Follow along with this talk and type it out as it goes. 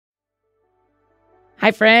Hi,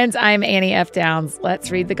 friends. I'm Annie F. Downs. Let's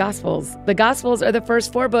read the Gospels. The Gospels are the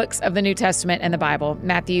first 4 books of the New Testament and the Bible: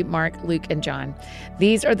 Matthew, Mark, Luke, and John.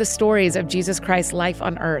 These are the stories of Jesus Christ's life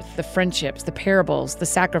on earth, the friendships, the parables, the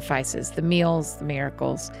sacrifices, the meals, the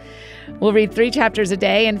miracles. We'll read 3 chapters a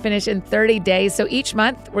day and finish in 30 days. So each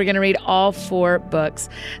month, we're going to read all 4 books.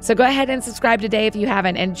 So go ahead and subscribe today if you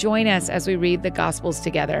haven't, and join us as we read the Gospels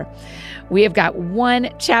together. We have got 1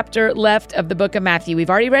 chapter left of the book of Matthew. We've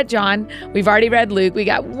already read John. We've already read Luke. We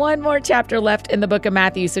got 1 more chapter left in the book of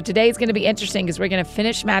Matthew. So today is going to be interesting because we're going to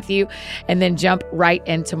finish Matthew and then jump right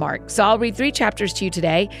into Mark. So I'll read 3 chapters to you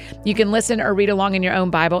today. You can listen or read along in your own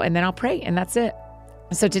Bible, and then I'll pray, and that's it.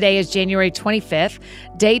 So today is January 25th,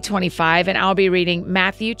 day 25, and I'll be reading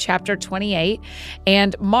Matthew chapter 28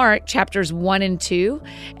 and Mark chapters 1 and 2.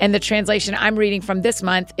 And the translation I'm reading from this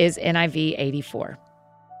month is NIV84.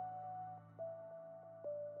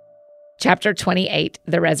 Chapter 28,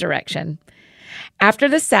 the resurrection. After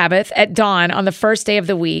the Sabbath, at dawn on the first day of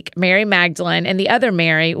the week, Mary Magdalene and the other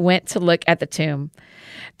Mary went to look at the tomb.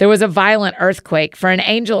 There was a violent earthquake, for an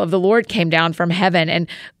angel of the Lord came down from heaven and,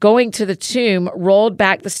 going to the tomb, rolled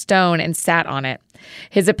back the stone and sat on it.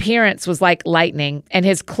 His appearance was like lightning, and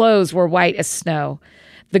his clothes were white as snow.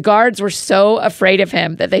 The guards were so afraid of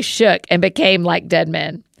him that they shook and became like dead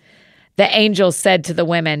men. The angel said to the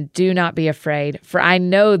women, "Do not be afraid, for I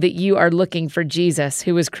know that you are looking for Jesus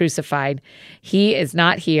who was crucified. He is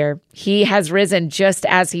not here. He has risen just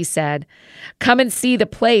as he said. Come and see the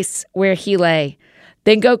place where he lay.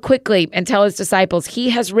 Then go quickly and tell his disciples, he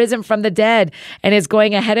has risen from the dead and is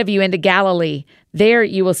going ahead of you into Galilee. There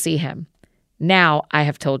you will see him. Now I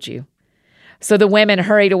have told you." So the women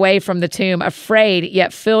hurried away from the tomb, afraid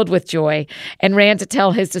yet filled with joy, and ran to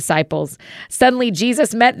tell his disciples. Suddenly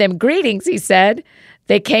Jesus met them. "Greetings," he said.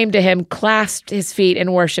 They came to him, clasped his feet,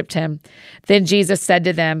 and worshipped him. Then Jesus said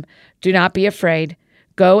to them, "Do not be afraid.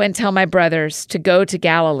 Go and tell my brothers to go to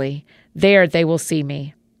Galilee. There they will see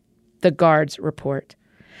me." The guards report.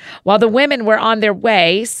 While the women were on their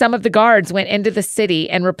way, some of the guards went into the city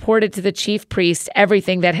and reported to the chief priest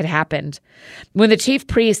everything that had happened. When the chief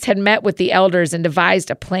priest had met with the elders and devised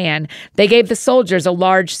a plan, they gave the soldiers a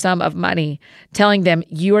large sum of money, telling them,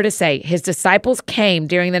 "You are to say, his disciples came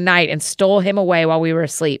during the night and stole him away while we were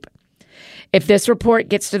asleep. If this report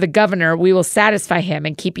gets to the governor, we will satisfy him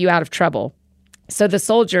and keep you out of trouble." So the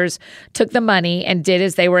soldiers took the money and did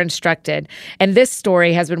as they were instructed, and this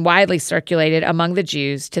story has been widely circulated among the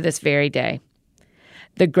Jews to this very day.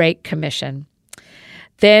 The Great Commission.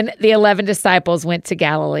 Then the 11 disciples went to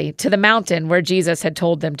Galilee, to the mountain where Jesus had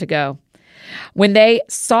told them to go. When they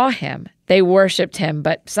saw him, they worshipped him,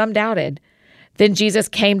 but some doubted. Then Jesus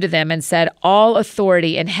came to them and said, "All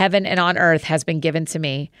authority in heaven and on earth has been given to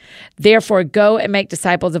me. Therefore, go and make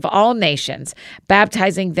disciples of all nations,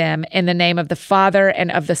 baptizing them in the name of the Father and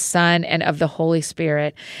of the Son and of the Holy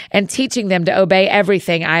Spirit, and teaching them to obey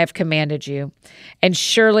everything I have commanded you. And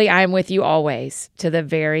surely I am with you always, to the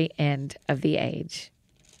very end of the age."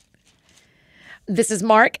 This is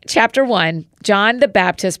Mark chapter 1. John the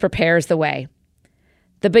Baptist prepares the way.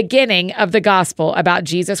 The beginning of the gospel about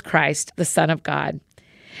Jesus Christ, the Son of God.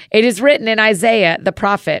 It is written in Isaiah the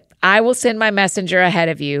prophet, "I will send my messenger ahead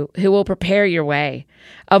of you, who will prepare your way.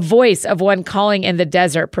 A voice of one calling in the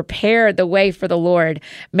desert, prepare the way for the Lord,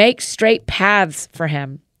 make straight paths for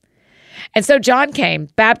him." And so John came,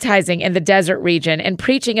 baptizing in the desert region and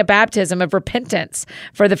preaching a baptism of repentance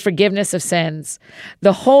for the forgiveness of sins.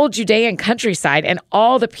 The whole Judean countryside and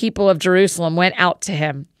all the people of Jerusalem went out to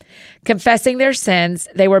him. Confessing their sins,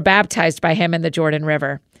 they were baptized by him in the Jordan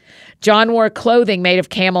River. John wore clothing made of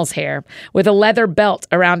camel's hair, with a leather belt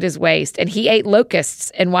around his waist, and he ate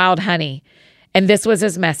locusts and wild honey. And this was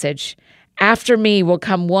his message: "After me will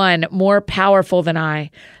come one more powerful than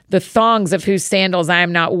I, the thongs of whose sandals I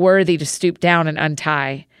am not worthy to stoop down and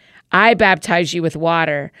untie. I baptize you with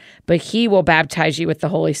water, but he will baptize you with the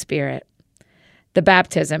Holy Spirit." The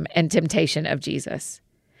baptism and temptation of Jesus.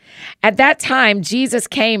 At that time, Jesus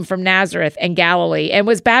came from Nazareth in Galilee and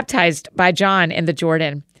was baptized by John in the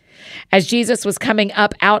Jordan. As Jesus was coming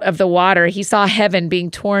up out of the water, he saw heaven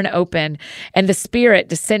being torn open and the Spirit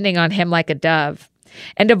descending on him like a dove.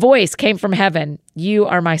 And a voice came from heaven, "You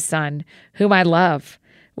are my Son, whom I love.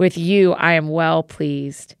 With you I am well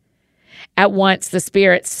pleased." At once the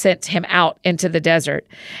Spirit sent him out into the desert,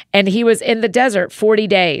 and he was in the desert 40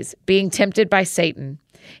 days, being tempted by Satan.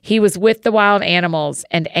 He was with the wild animals,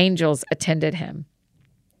 and angels attended him.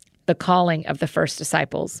 The calling of the first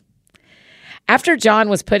disciples. After John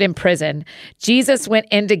was put in prison, Jesus went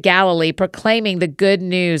into Galilee proclaiming the good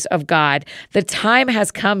news of God. "The time has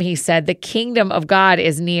come," he said. "The kingdom of God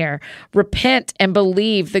is near. Repent and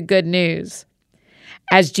believe the good news."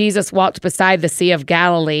 As Jesus walked beside the Sea of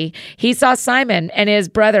Galilee, he saw Simon and his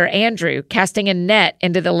brother Andrew casting a net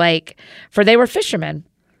into the lake, for they were fishermen.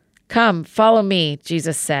 "Come, follow me,"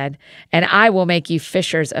 Jesus said, "and I will make you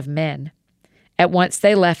fishers of men." At once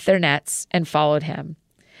they left their nets and followed him.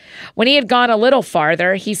 When he had gone a little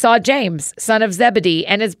farther, he saw James, son of Zebedee,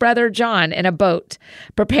 and his brother John in a boat,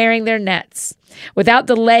 preparing their nets. Without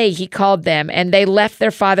delay he called them, and they left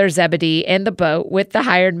their father Zebedee in the boat with the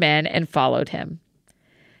hired men and followed him.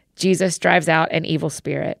 Jesus drives out an evil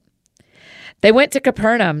spirit. They went to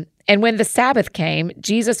Capernaum, and when the Sabbath came,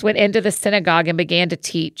 Jesus went into the synagogue and began to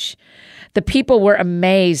teach. The people were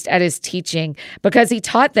amazed at his teaching, because he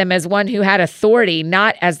taught them as one who had authority,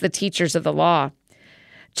 not as the teachers of the law.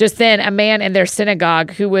 Just then, a man in their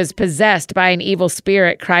synagogue who was possessed by an evil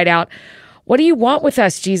spirit cried out, "What do you want with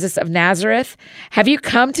us, Jesus of Nazareth? Have you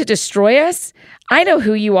come to destroy us? I know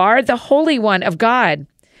who you are, the Holy One of God."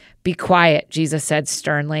 "Be quiet," Jesus said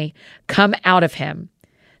sternly. "Come out of him."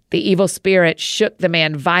 The evil spirit shook the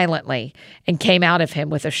man violently and came out of him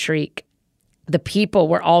with a shriek. The people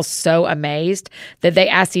were all so amazed that they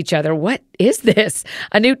asked each other, "What is this?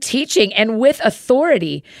 A new teaching and with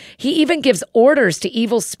authority. He even gives orders to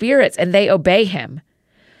evil spirits and they obey him."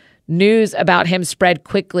 News about him spread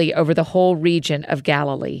quickly over the whole region of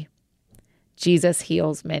Galilee. Jesus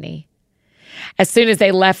heals many. As soon as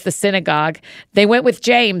they left the synagogue, they went with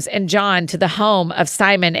James and John to the home of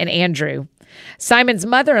Simon and Andrew. Simon's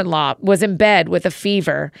mother-in-law was in bed with a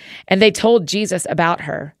fever, and they told Jesus about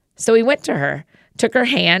her. So he went to her, took her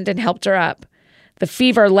hand, and helped her up. The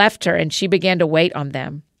fever left her, and she began to wait on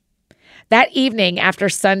them. That evening, after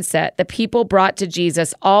sunset, the people brought to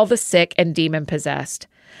Jesus all the sick and demon-possessed.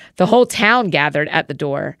 The whole town gathered at the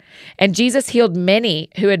door, and Jesus healed many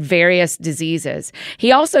who had various diseases.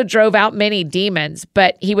 He also drove out many demons,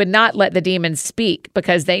 but he would not let the demons speak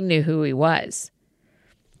because they knew who he was.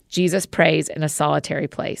 Jesus prays in a solitary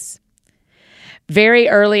place. Very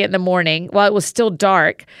early in the morning, while it was still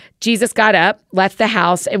dark, Jesus got up, left the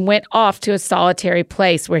house, and went off to a solitary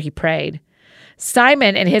place where he prayed.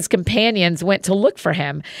 Simon and his companions went to look for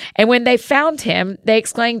him, and when they found him, they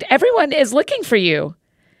exclaimed, "Everyone is looking for you."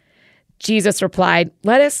 Jesus replied,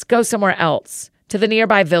 "Let us go somewhere else, to the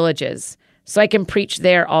nearby villages, so I can preach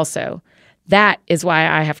there also. That is why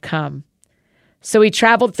I have come." So he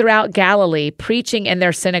traveled throughout Galilee, preaching in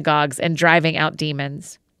their synagogues and driving out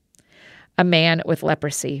demons. A man with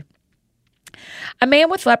leprosy. A man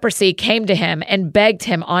with leprosy came to him and begged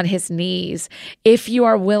him on his knees, "If you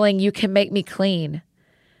are willing, you can make me clean."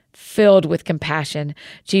 Filled with compassion,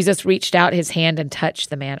 Jesus reached out his hand and touched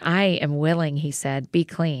the man. "I am willing," he said, "be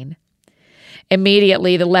clean."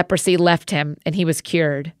 Immediately the leprosy left him and he was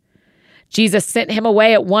cured. Jesus sent him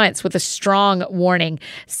away at once with a strong warning.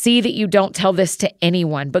 "See that you don't tell this to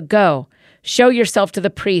anyone, but go, show yourself to the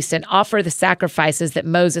priest and offer the sacrifices that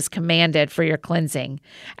Moses commanded for your cleansing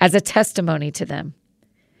as a testimony to them."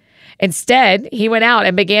 Instead, he went out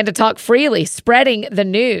and began to talk freely, spreading the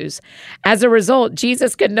news. As a result,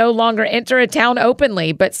 Jesus could no longer enter a town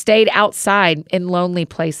openly, but stayed outside in lonely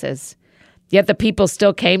places. Yet the people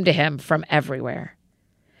still came to him from everywhere.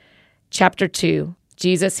 Chapter 2.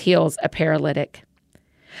 Jesus heals a paralytic.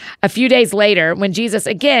 A few days later, when Jesus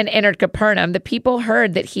again entered Capernaum, the people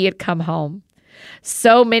heard that he had come home.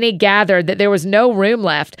 So many gathered that there was no room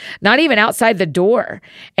left, not even outside the door,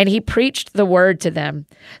 and he preached the word to them.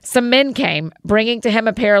 Some men came, bringing to him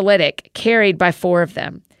a paralytic, carried by 4 of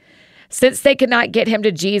them. Since they could not get him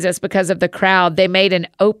to Jesus because of the crowd, they made an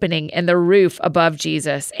opening in the roof above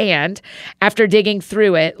Jesus and, after digging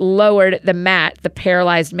through it, lowered the mat the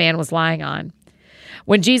paralyzed man was lying on.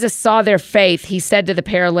 When Jesus saw their faith, he said to the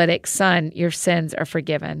paralytic, "Son, your sins are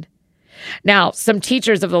forgiven." Now, some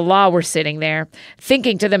teachers of the law were sitting there,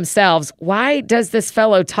 thinking to themselves, "Why does this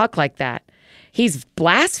fellow talk like that? He's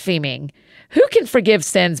blaspheming. Who can forgive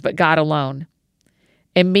sins but God alone?"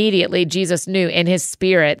 Immediately, Jesus knew in his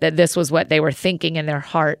spirit that this was what they were thinking in their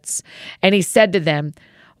hearts. And he said to them,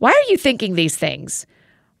 "Why are you thinking these things?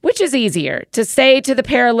 Which is easier, to say to the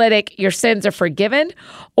paralytic, 'Your sins are forgiven,'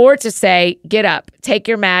 or to say, 'Get up, take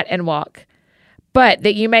your mat and walk'? But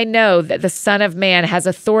that you may know that the Son of Man has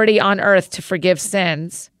authority on earth to forgive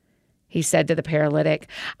sins," he said to the paralytic,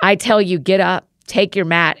 "I tell you, get up, take your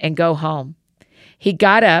mat and go home." He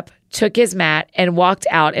got up, took his mat, and walked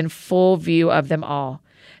out in full view of them all.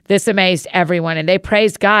 This amazed everyone, and they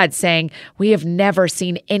praised God, saying, "We have never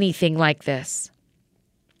seen anything like this."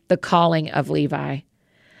 The calling of Levi.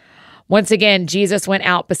 Once again, Jesus went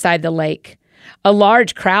out beside the lake. A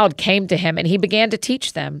large crowd came to him, and he began to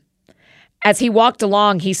teach them. As he walked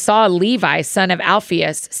along, he saw Levi, son of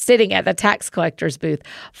Alphaeus, sitting at the tax collector's booth.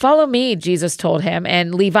 "Follow me," Jesus told him,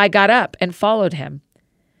 and Levi got up and followed him.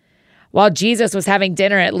 While Jesus was having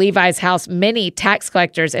dinner at Levi's house, many tax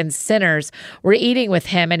collectors and sinners were eating with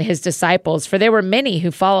him and his disciples, for there were many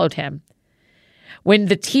who followed him. When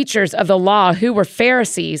the teachers of the law, who were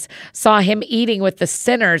Pharisees, saw him eating with the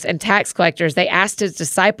sinners and tax collectors, they asked his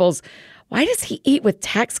disciples, "Why does he eat with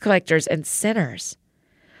tax collectors and sinners?"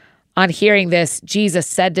 On hearing this, Jesus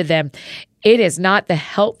said to them, "It is not the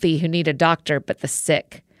healthy who need a doctor, but the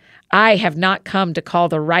sick. I have not come to call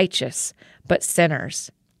the righteous, but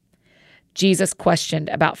sinners." Jesus questioned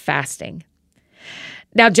about fasting.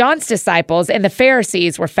 Now, John's disciples and the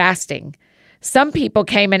Pharisees were fasting. Some people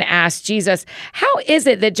came and asked Jesus, "How is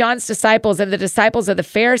it that John's disciples and the disciples of the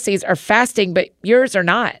Pharisees are fasting, but yours are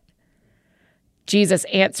not?" Jesus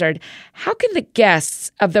answered, "How can the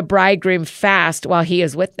guests of the bridegroom fast while he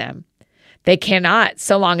is with them? They cannot,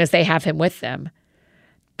 so long as they have him with them.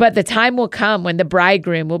 But the time will come when the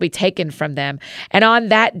bridegroom will be taken from them, and on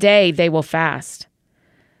that day they will fast.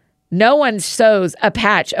 No one sews a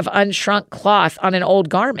patch of unshrunk cloth on an old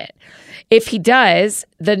garment. If he does,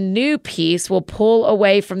 the new piece will pull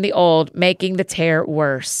away from the old, making the tear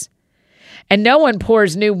worse. And no one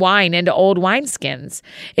pours new wine into old wineskins.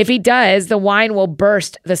 If he does, the wine will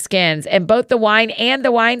burst the skins, and both the wine and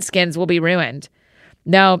the wineskins will be ruined.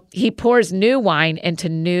 No, he pours new wine into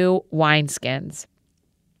new wineskins."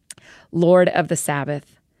 Lord of the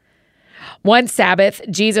Sabbath. One Sabbath,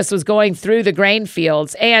 Jesus was going through the grain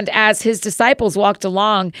fields, and as his disciples walked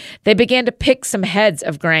along, they began to pick some heads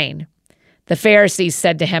of grain. The Pharisees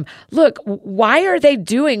said to him, "Look, why are they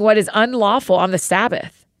doing what is unlawful on the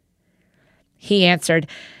Sabbath?" He answered,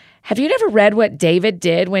 "Have you never read what David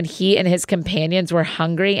did when he and his companions were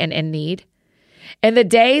hungry and in need? In the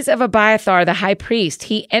days of Abiathar the high priest,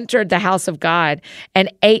 he entered the house of God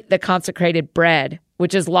and ate the consecrated bread,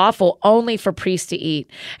 which is lawful only for priests to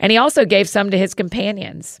eat, and he also gave some to his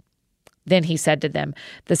companions." Then he said to them,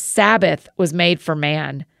 "The Sabbath was made for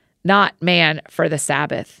man, not man for the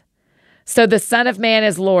Sabbath. So the Son of Man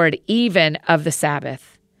is Lord even of the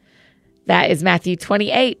Sabbath." That is Matthew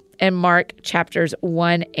 28 and Mark chapters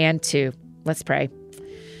 1 and 2. Let's pray.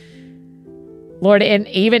 Lord,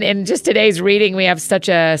 even in just today's reading, we have such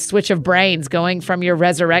a switch of brains going from your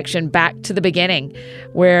resurrection back to the beginning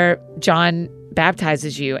where John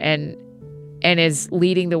baptizes you and is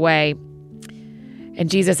leading the way. And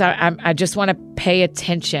Jesus, I just want to pay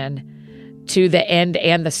attention to the end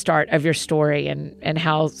and the start of your story and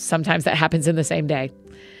how sometimes that happens in the same day.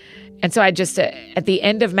 And so I just, at the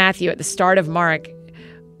end of Matthew, at the start of Mark,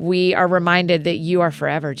 we are reminded that you are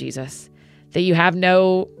forever, Jesus, that you have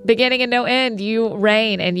no beginning and no end. You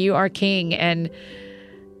reign and you are king. And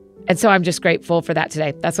so I'm just grateful for that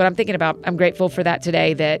today. That's what I'm thinking about. I'm grateful for that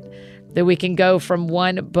today, that we can go from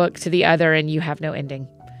one book to the other and you have no ending.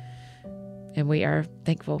 And we are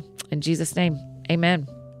thankful. In Jesus' name, amen.